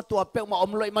te sunga tua pe ma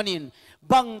omloi manin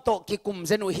bang to ki kum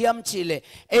zenu hiam chile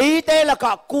ei te la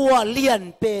ka kwa lian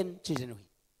pen chi zenu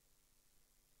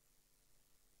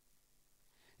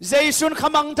Jaisun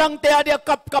khamang thang te adia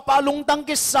kap alung tang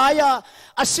ki saya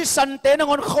asisan te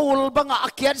nangon khol banga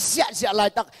akiat zia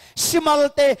lai tak simal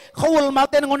te khol ma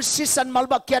te nangon sisan mal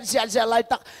ba kiat zia lai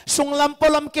tak sunglam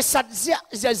polam ki sat zia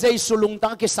Jaisulung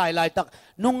tang ki sai lai tak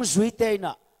nung zui te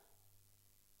na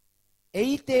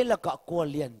eite la ka ko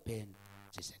lian pen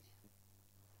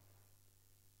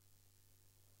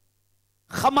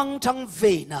khamang thang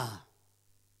ve na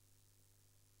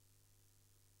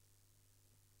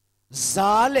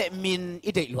zale min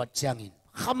idei luat changin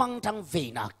khamang thang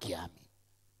ve na kiami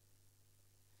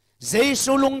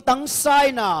Jesu lung tang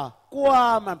sai na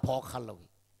kwa man pho khaloi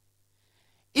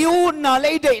iu na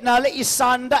le dei na le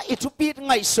isan da itupit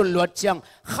ngai sul luat chang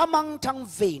khamang thang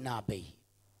ve na be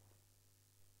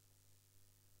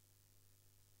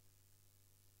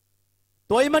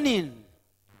toy manin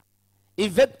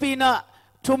ivek pina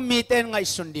thum mi ten ngai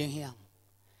sun ding hiang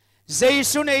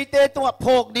Jesu nei te tua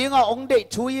phok dinga ong dei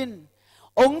thuin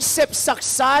ong sep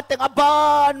saksa teng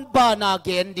aban bana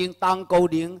gen ding tang ko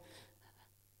ding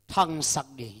thang sak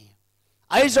ding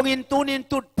ai zong in tunin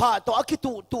tut pha to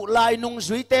akitu tu lai nung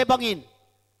zui te bangin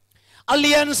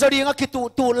alian so ding akitu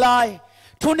tu lai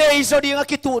thunei so ding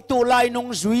akitu tu lai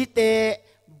nung zui te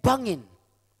bangin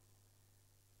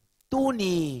tu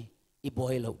ni i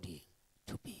boy lo di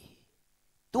to be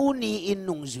tu ni in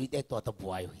nung zui te to ta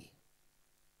boy hi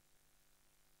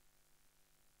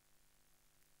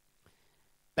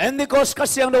Pentecost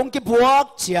kasiang dong ki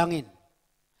buak chiangin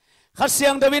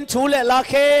kasiang dawin chule la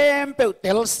khem pe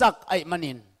tel sak ai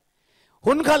manin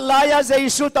hun khat laya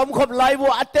Jesu tam khop lai wo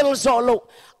atel zo lo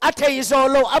athei zo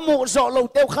lo amu zo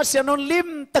lo teu kasiang non lim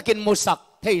takin musak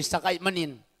thei sak ai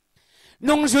manin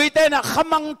nung zui te na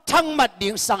khamang thang mat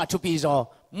ding sang chupi zo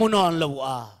munon lo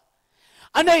a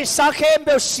anei sa khem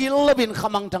pe sil bin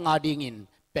khamang thang a ding in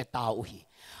petau hi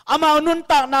amao nun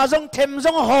tak na zong them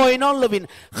zong hoi non lovin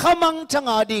khamang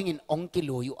changa ding in ong ki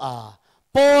luyu a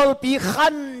pol pi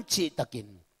khan chi takin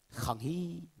khang hi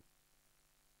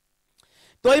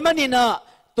toy manina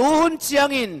tuhun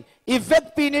chiang in อีเวก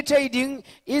ปีนี่ใช่ดิ้ง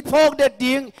อีพอกเด็ด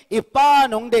ดิ้งอีป้า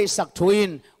นงเดสักทวิน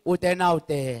อุเตนเอาเ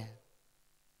ต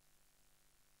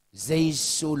เจ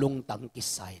สุลุงตังกิ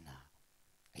ไซนะ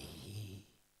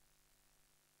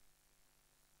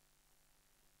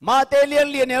มาเตเลียน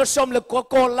เลียนเอลสมเลก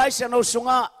โกไลเซนเอาสุง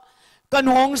ะกัน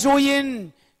หงซุยิน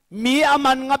มีอา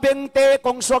มันงะเบงเตก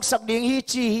งสวกสักดิ้งฮิ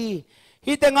จี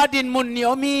ฮิเตงะดินมุนเนีย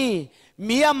ว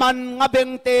มีอามันงะเบง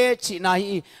เตชินา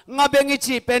ฮีงะเบงอิ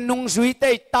จิเป็นนุงซุยเต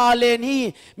ตาเลนฮี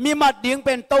มีมัดดิ้งเ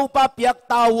ป็นเต้าปาเปียก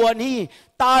ตาวันฮี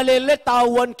ตาเลนและตา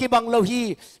วันกิบังโลฮี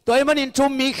ตัวมันอินชุ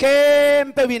มมีเข้ม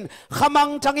เปวินขมัง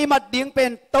จังอิมัดดิ้งเป็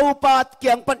นเต้าปาเกี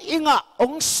ยงปันอิงะอ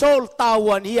งโซลตา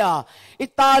วันฮีอิ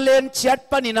ตาเลนเช็ด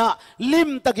ปันินะลิม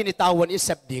ตะกินอิตาวันอิเซ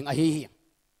บดิ้งอะฮี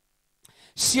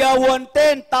เสียวันเต้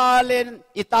นตาเลน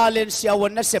อิตาเลนเสียวั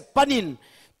นนั่นเซบปันิน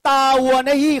ตาวัน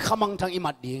ฮีขมังจังอิ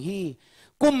มัดดิ้งฮี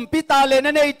กุมพิตาเลน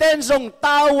ในเต้นทรงต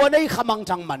าวันในขมัง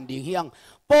จังมันดิ่งเฮียง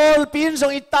ปอลปีนทร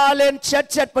งอิตาเลนเ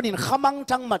ช็ดปนินขมัง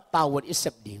จังมัดตาวันอิเซ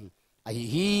บดิ่งไอ้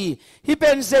ฮีเป็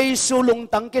นเจสุลุง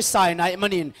ตังเกสายนายมั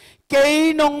นินเกย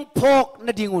นงพอกน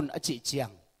าดิ่งอุนอจิเจียง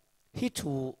ฮิ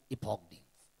ทูอิพอกดิ่ง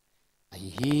ไอ้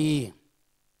ฮี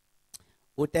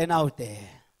อุเตนเอาเต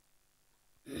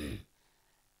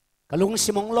กลุง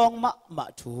สิมงลองมะ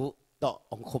ทูต่อ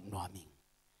องคุมนวมิง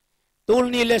ตูล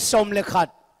นี่เลสมเลขัด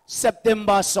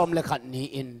September สมเลขัดนี้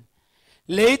อิน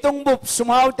เลยต้องบุบส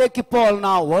มาวเตกิพอลน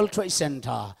า World Trade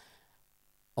Center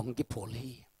องกิพอ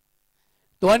ลี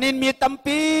ตัวนี้มีตั้ม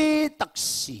ปีตัก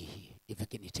ซีอีเว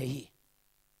กินิเทฮี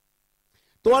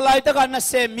ตัวลายตะกันนะเ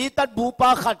ซมีตัดบูปา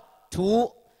ขัดทู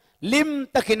ลิม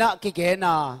ตะกินะกิเกน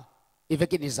าอีเว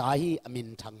กินิซาฮีอามิน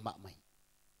ทังมะไม่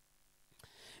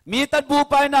มีตัดบู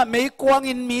ปานะไม่กวาง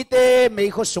อินมีเตไม่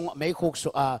ขุสงไม่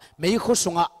ขุส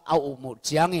งเอาอุมุจ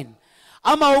ยังอินอ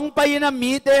ามาองไปนะ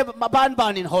มีเตมาบ้า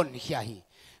นอินหอนเฮียฮี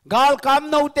กาลค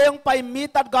ำนูเตงไปมี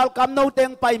ตัดกาลคำนูเตง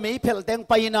ไปไม่เพลเตง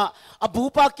ไปนะอบู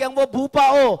ปาเกียงว่าบูปา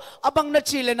โอบังนั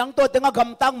ชิเลนังตัวเตงก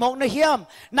ำตังมองนะเฮียม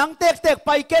นังเตกไป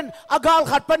เกนอากาล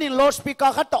ขัดปนินลอสปิกา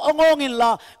ขัดต่อองอินล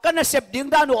ะกันนะเสพดิ้ง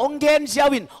ดานุองเกนเสีย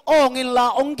วินองอินละ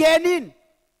องเกนิน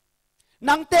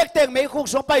นังเตกไม่คุก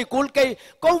สไปกุลเกย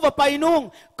ก็ว่าไปนุ่ง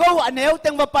ก็อันเอวเต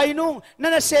งว่าไปนุ่งนั่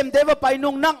นเซมเดว่าไป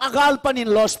นุ่งนังอากาลปนิน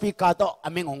ลอสปิกาต่ออ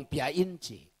เมงองเปียอิน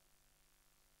จี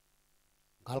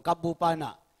กาลกับบูปาน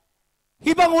ะ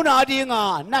ฮิบังอุนาดีงา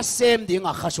นัสเซมดีง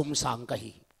าขสุมสังกะ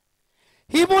ฮี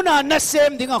ฮิบุนานัสเซ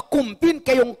มดีงากุมปินเก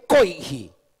ยงก้อยฮี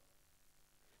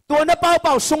ตัวนับเป่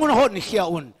าสุงนหอนเขีย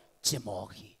อุนจิมอ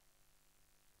ฮี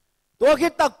ตัวคิ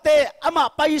ดตักเตะอามา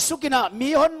ไปสุกินะมี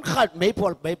หอนขัดไม่พอ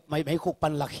ไม่คุกปั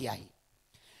นลักฮี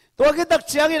ตัวคิดตักเ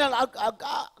ชียงิน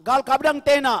กาลกับดังเต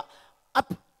นะอ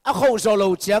ะเขาโซโล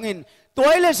เชียงินตัว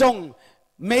เอเลซง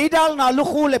ไม่ดัลนาลุ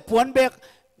คูเลปวนเบก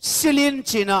ซิลิน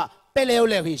ชินะเปเลว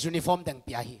เลวิยูนิฟอร์มแต่งเ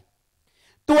ปียฮี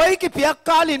ตัวไอ้กิเปียก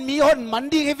าลินมีหอนมัน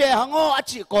ดีเวหังอ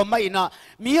จิโกไม่นะ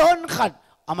มีหอนขัด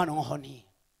อามันองหอนี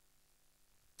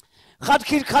ขัด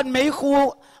คิดขัดไม่คู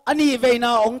อันนี้เวน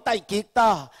าองไตกิกตา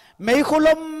ไม่คูล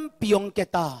มปีองเก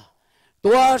ตาตั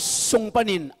วทรงป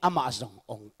นินอามาซง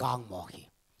องกางมอฮี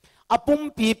อาปุ่ม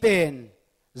ปีเป็น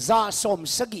ซาสม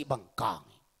สกิบังกาง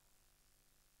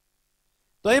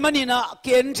ตัวมันนี่นะเ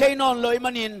กียนใช้นอนเลยมั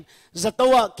นนี่จะตั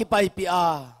วกิไปปีอา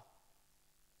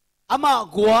อามา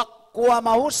กัวม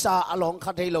าหุสาอลอง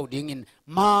ขัดให้เราดิ่งิน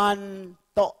มัน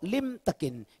โตลิมตะกิ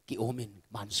นกิโอมิน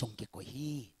มันส่งกิโก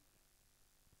ฮี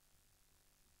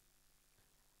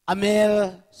อเมล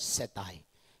เสตาย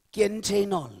เกียนใช้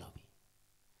นอนเลย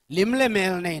ลิมเลเม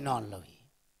ลในนอนเลย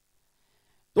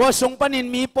ตัวส่งปนิน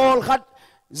มีปอลขัด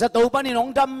จะตัวปนินอง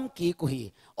ดำกิโกฮี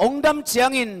องดำเชีย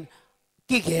งอิน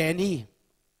กิเกนี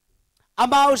อา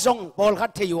มาส่งปอลขั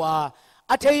ดเทียว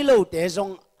อาเทโลเตส่ง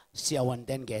เสียวันเ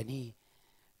ต้นแกนี่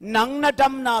นังนาด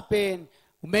ำนาเป็น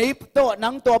ไม่โตนั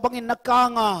งตัวบังอินนักกา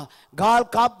งกาล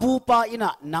กับบูปาอิน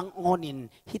ะนังงอนิน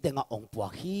ฮิตงาองปว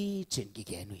กฮิจินกิเ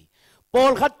กนุยปอ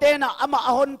ลขัดเตนะอามาอ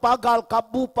หอนปากาลกับ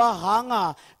บูปาหาง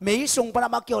ไม่ส่งปนา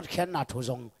มาเกี่ยวเขียนนาทุจ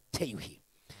งเทียวฮี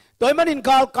ตัวมันอินก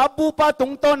าลกับบูปาตร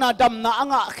งโตนาดำนาอ่า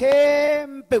งเข้ม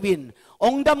เปวินอ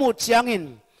งดามุดเชียงอิน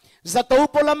จะตัว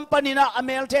พลัมปนินะอเม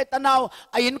ลเทตนาว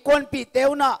อินควนปีเตว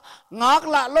นะงัก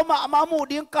ละลมาอามามู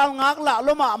ดิ้งกาลงักละล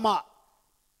มาอามา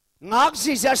งัก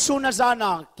สิจะสุนัจาน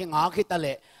ะกิงักฮิตาเล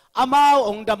อามาอ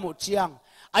งดามุเชียง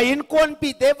อินควนปี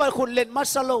เตวคุณเล่นมา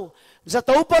สโลจะ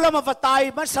ตัวพลัมวัตาย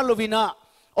มาสโลวินะ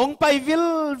องไปวิล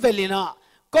เวลินะ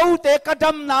กูเตกระด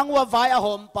มนางว่าไว้อาห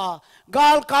อมปากา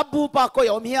ลกับบูปาก็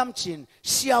ยอมเฮียมชิน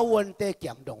เสียวันเตเกี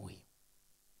ยงดงวิ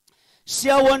เสี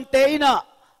ยวันเตอินะ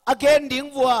again ding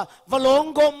vua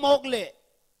valong go mogle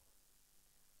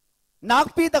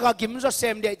nak pi ta ka kim zo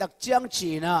sem de tak chiang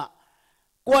chi na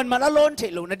quan mà alon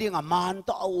chạy lâu na đi ngà man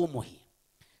to au mồi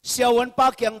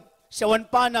siawan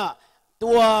pa na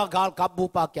tua gal kabu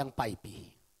pa kyang pai pi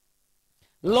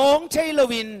long chạy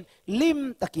lovin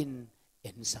lim takin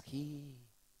en sakhi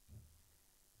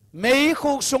mấy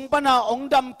khu sung pa na ong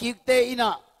dam kik te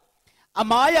ina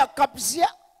amaya kapzia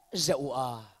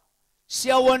zaua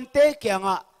siawan te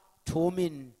kyanga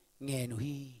thumin nghe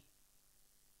nuhi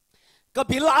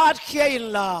kabil at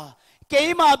khiain la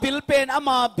keima bil pen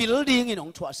ama building in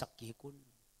ong thua sakki kun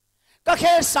ka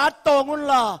khe sat tongun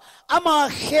la ama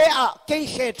khe a ke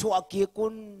khe thua ki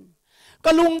kun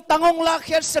ka lung tangong la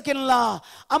khe sakin la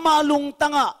ama lung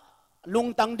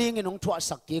tang ding in ong thua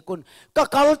sakki kun ka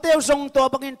kalteu song to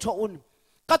bangin thoun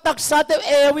ka taksa te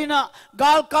ewina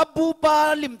gal kabu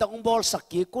pa lim tang bol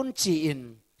sakki kun chi in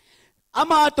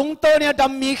ama tung to ne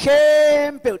dam mi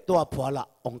khem pe to phuala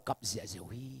ong kap zia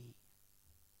zewi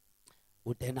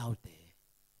uten autte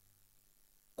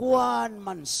quan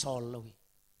man sol lohi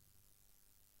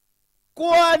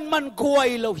quan man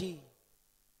guai lohi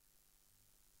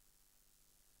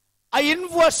ain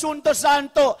vua sun to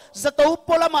santo zato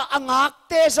polama angak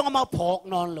te song ma phok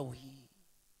non lohi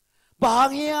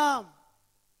bang hiam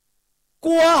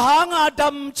kwa hanga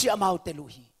dam chi amau te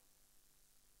lohi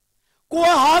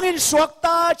kwa hangin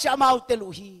suakta chi amau te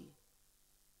lohi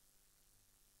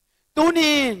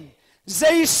tunin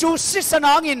Giêsu sisan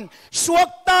angin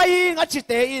suak tai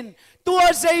ngachitein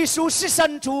tua Giêsu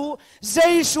sisan thu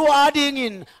Giêsu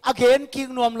adingin again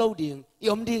king nuam lo ding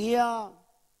yom ding ya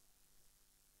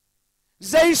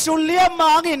Giêsu liam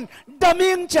angin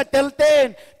daming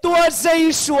chatelten tua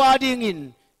Giêsu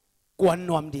adingin kwan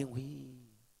nuam ding wi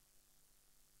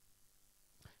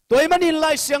toy manin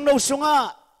lai siang no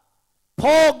sunga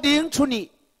phok ding thuni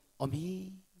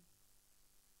omi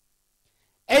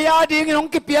aya ding in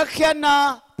ong kipia khian na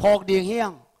phok ding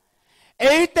hiang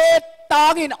eite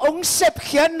tang in ong sep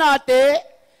khian na te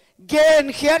gen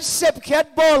khiat sep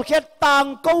khiat bol khiat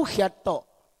tang ko khiat to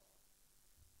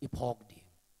i phok ding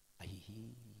ai hi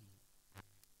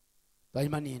bai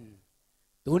manin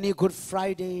tuni Good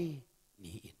Friday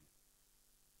ni in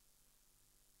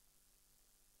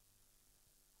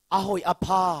ahoy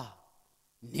apa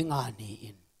ninga ni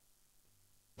in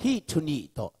hi thuni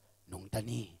to nung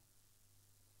tani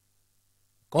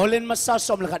Colin masa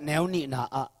som lakat neo ni na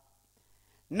a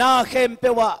na khem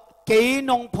pewa ke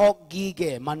nong phok gi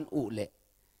ge man u le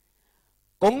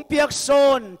kong piak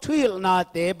son thuil na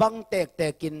te bang tek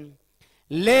tekin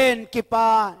len kipa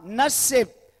na sep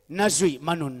na zui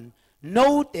manun no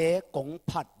te kong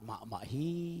phat ma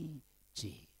hi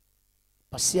chi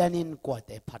pasianin kwa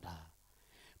te phada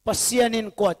pasianin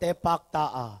kwa te pak ta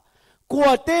a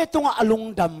kwa te tunga alung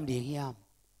dam ding yam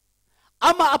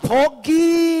ama phok gi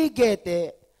ge te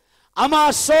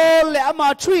ama sol le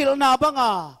ama thuil na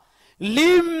banga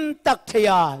lim tak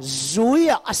thaya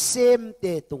zuya asem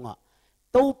te tunga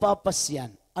to pa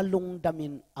pasian alung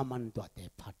damin aman to te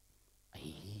phat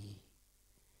ai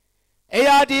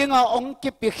eya dinga ong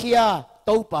kipikhia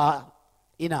to pa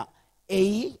ina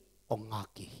ei onga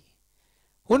ki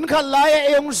hun khat lai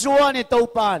eong zuwa ni to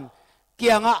pan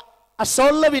kianga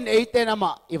asol lawin eiten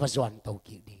ama iwazwan to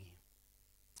ki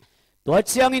tua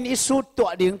chiang in isut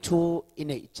tua ding thu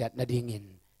inei chat na ding in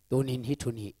tunin hi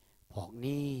thuni phok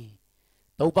ni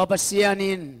to pa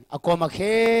pasianin akoma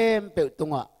khem pe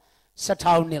tunga sa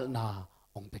thau nil na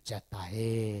ong pe chat ta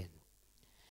hen